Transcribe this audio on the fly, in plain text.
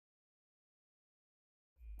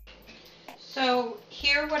So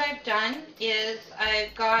here what I've done is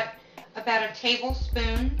I've got about a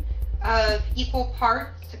tablespoon of equal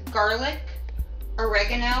parts garlic,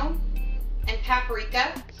 oregano, and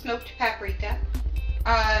paprika, smoked paprika.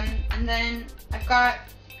 And then I've got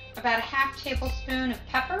about a half tablespoon of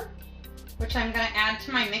pepper, which I'm going to add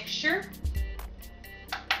to my mixture.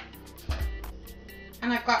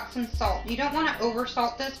 And I've got some salt. You don't want to over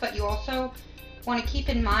salt this, but you also want to keep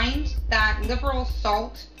in mind that liberal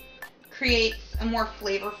salt creates a more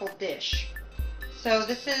flavorful dish. So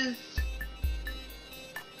this is,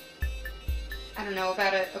 I don't know,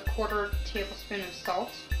 about a quarter tablespoon of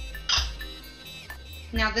salt.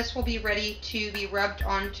 Now this will be ready to be rubbed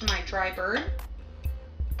onto my dry bird.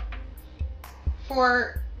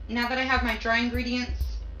 Now that I have my dry ingredients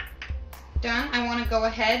done, I want to go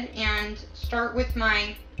ahead and start with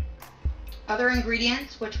my other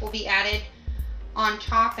ingredients, which will be added on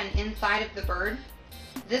top and inside of the bird.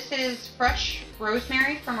 This is fresh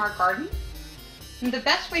rosemary from our garden. And the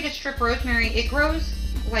best way to strip rosemary, it grows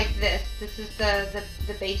like this. This is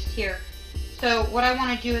the base here. So what I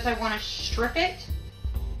want to do is I want to strip it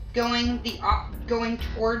going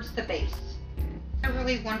towards the base. A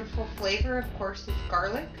really wonderful flavor, of course, is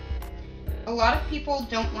garlic. A lot of people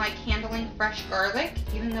don't like handling fresh garlic,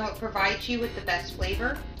 even though it provides you with the best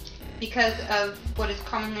flavor, because of what is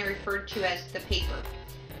commonly referred to as the paper.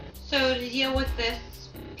 So to deal with this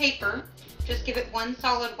paper, just give it one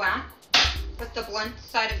solid whack with the blunt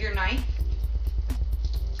side of your knife.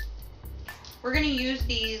 We're going to use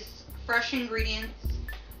these fresh ingredients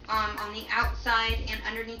on the outside and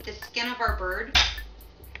underneath the skin of our bird.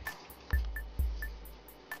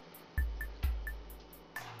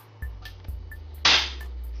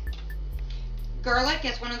 Garlic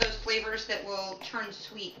is one of those flavors that will turn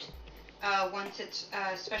sweet once it's,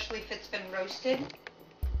 especially if it's been roasted.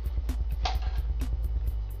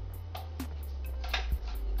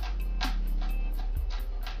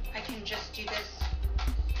 I can just do this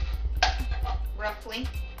roughly.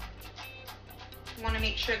 You want to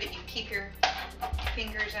make sure that you keep your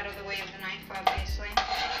fingers out of the way of the knife, obviously.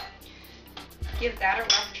 Give that a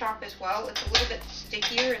rough chop as well. It's a little bit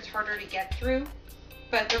stickier, it's harder to get through.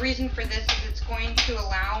 But the reason for this is it's going to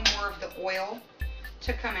allow more of the oil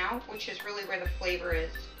to come out, which is really where the flavor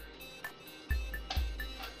is.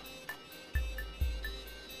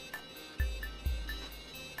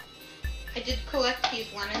 I did collect these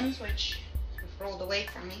lemons, which have rolled away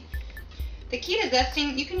from me. The key to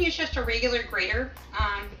zesting, you can use just a regular grater.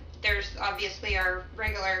 There's obviously our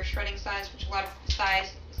regular shredding size, which a lot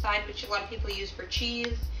of people use for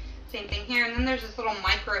cheese. Same thing here. And then there's this little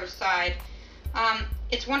micro side.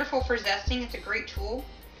 It's wonderful for zesting. It's a great tool.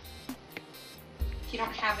 If you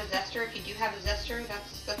don't have a zester, if you do have a zester,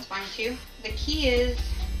 that's fine too. The key is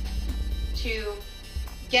to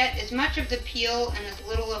get as much of the peel and as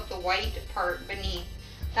little of the white part beneath.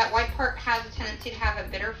 That white part has a tendency to have a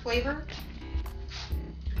bitter flavor,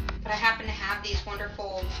 but I happen to have these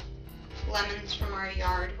wonderful lemons from our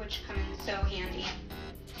yard, which come in so handy.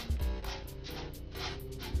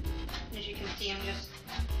 As you can see, I'm just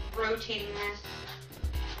rotating this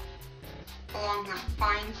along that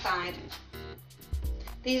fine side.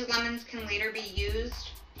 These lemons can later be used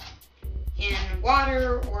in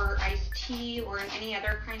water or iced tea or in any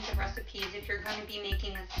other kinds of recipes. If you're going to be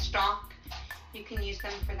making a stock, you can use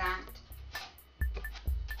them for that.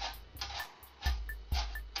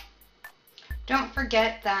 Don't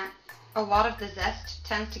forget that a lot of the zest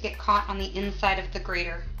tends to get caught on the inside of the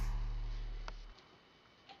grater.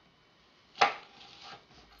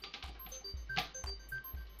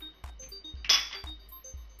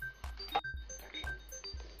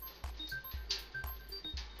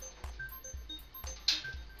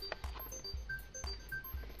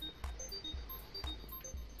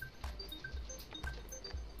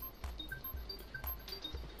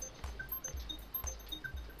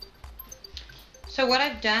 So what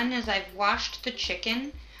I've done is I've washed the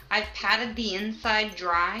chicken, I've patted the inside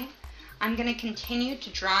dry. I'm going to continue to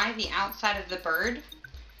dry the outside of the bird.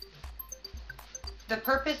 The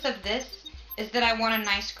purpose of this is that I want a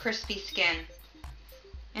nice crispy skin.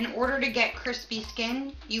 In order to get crispy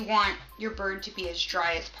skin, you want your bird to be as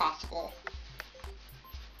dry as possible.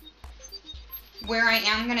 Where I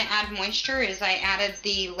am going to add moisture is I added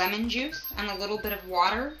the lemon juice and a little bit of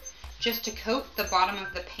water just to coat the bottom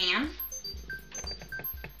of the pan.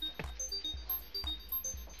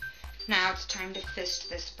 Now it's time to fist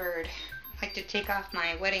this bird. I like to take off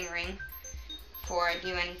my wedding ring before I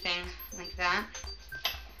do anything like that.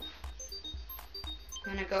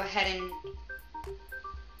 I'm going to go ahead and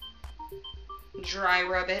dry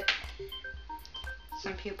rub it.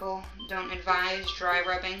 Some people don't advise dry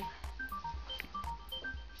rubbing.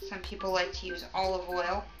 Some people like to use olive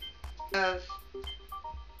oil. Of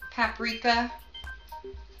paprika,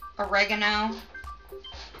 oregano,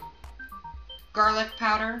 garlic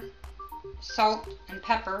powder, salt, and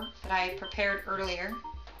pepper that I prepared earlier.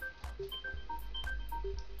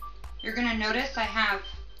 You're going to notice I have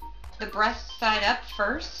the breast side up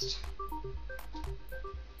first.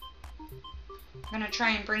 I'm going to try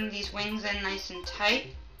and bring these wings in nice and tight,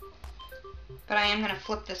 but I am going to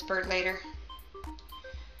flip this bird later.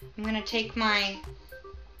 I'm going to take my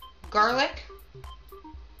garlic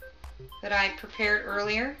that I prepared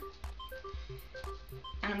earlier,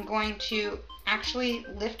 and I'm going to actually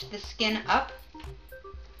lift the skin up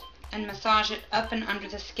and massage it up and under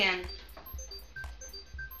the skin.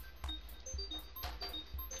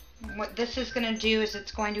 What this is going to do is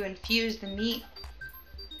it's going to infuse the meat.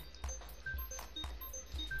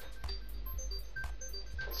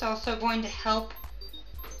 It's also going to help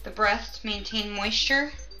the breast maintain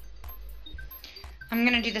moisture. I'm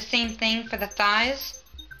going to do the same thing for the thighs.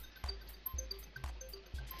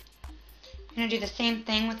 I'm going to do the same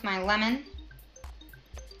thing with my lemon,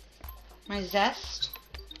 my zest.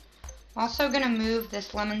 I'm also going to move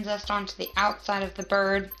this lemon zest onto the outside of the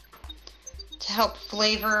bird to help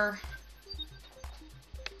flavor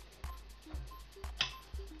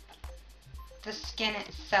the skin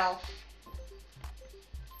itself.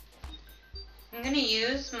 I'm going to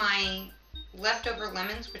use my leftover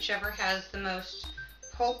lemons, whichever has the most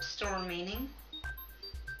pulp still remaining.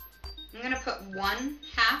 I'm going to put 1/2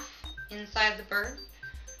 inside the bird.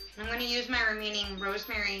 I'm going to use my remaining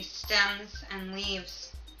rosemary stems and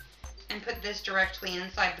leaves and put this directly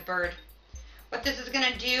inside the bird. What this is going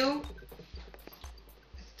to do,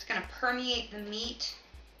 it's going to permeate the meat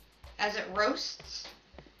as it roasts,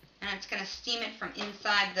 and it's going to steam it from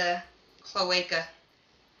inside the cloaca.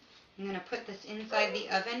 I'm going to put this inside the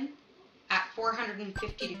oven at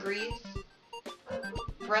 450 degrees,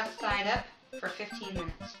 breast side up, for 15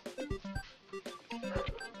 minutes.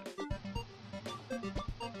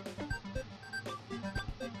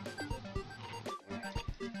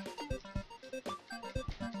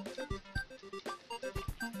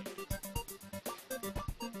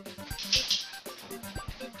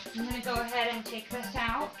 I'm going to go ahead and take this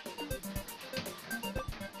out.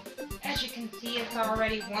 As you can see, it's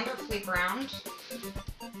already wonderfully browned.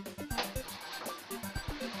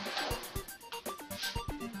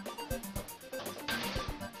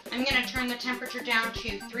 I'm going to turn the temperature down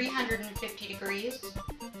to 350 degrees.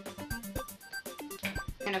 I'm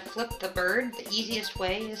going to flip the bird. The easiest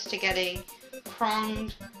way is to get a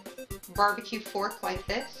pronged barbecue fork like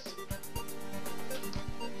this.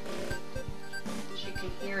 As you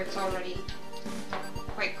can hear, it's already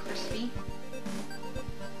quite crispy.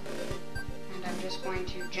 And I'm just going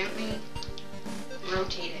to gently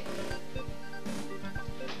rotate it.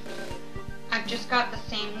 I've just got the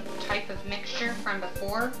same type of mixture from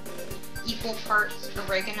before. Equal parts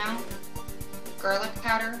oregano, garlic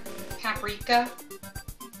powder, paprika,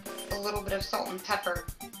 a little bit of salt and pepper.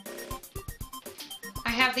 I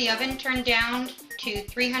have the oven turned down to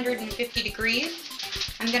 350 degrees.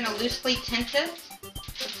 I'm going to loosely tint this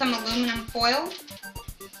with some aluminum foil,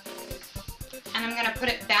 and I'm going to put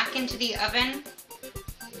it back into the oven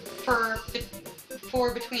for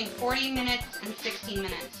between 40 minutes and 60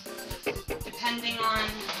 minutes, depending on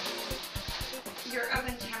your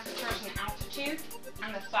oven temperatures and altitude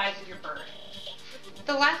and the size of your bird.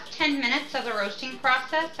 The last 10 minutes of the roasting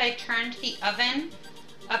process, I turned the oven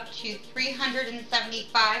up to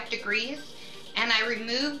 375 degrees, and I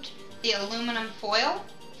removed the aluminum foil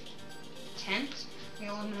tint. I'm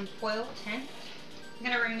going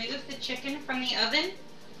to remove the chicken from the oven.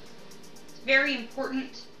 It's very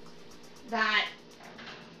important that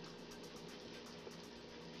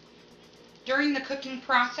during the cooking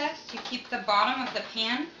process you keep the bottom of the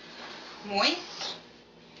pan moist.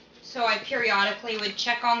 So I periodically would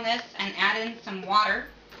check on this and add in some water.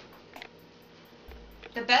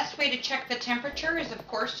 The best way to check the temperature is, of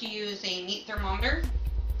course, to use a meat thermometer.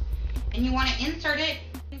 And you want to insert it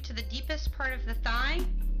into the deepest part of the thigh,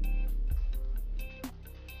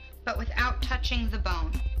 but without touching the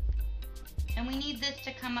bone. And we need this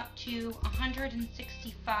to come up to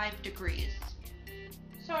 165 degrees.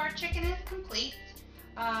 So our chicken is complete.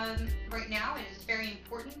 Right now it is very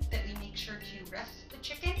important that we make sure to rest the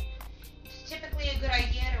chicken. It's typically a good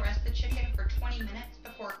idea to rest the chicken for 20 minutes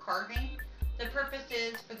before carving. The purpose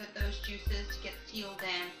is for those juices to get sealed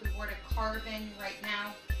in. If we were to carve in right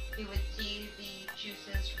now, we would see the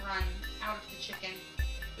juices run out of the chicken.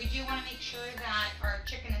 We do want to make sure that our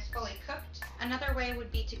chicken is fully cooked. Another way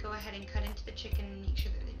would be to go ahead and cut into the chicken and make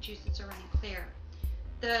sure that the juices are running clear.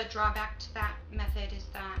 The drawback to that method is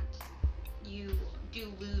that you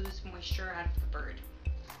do lose moisture out of the bird.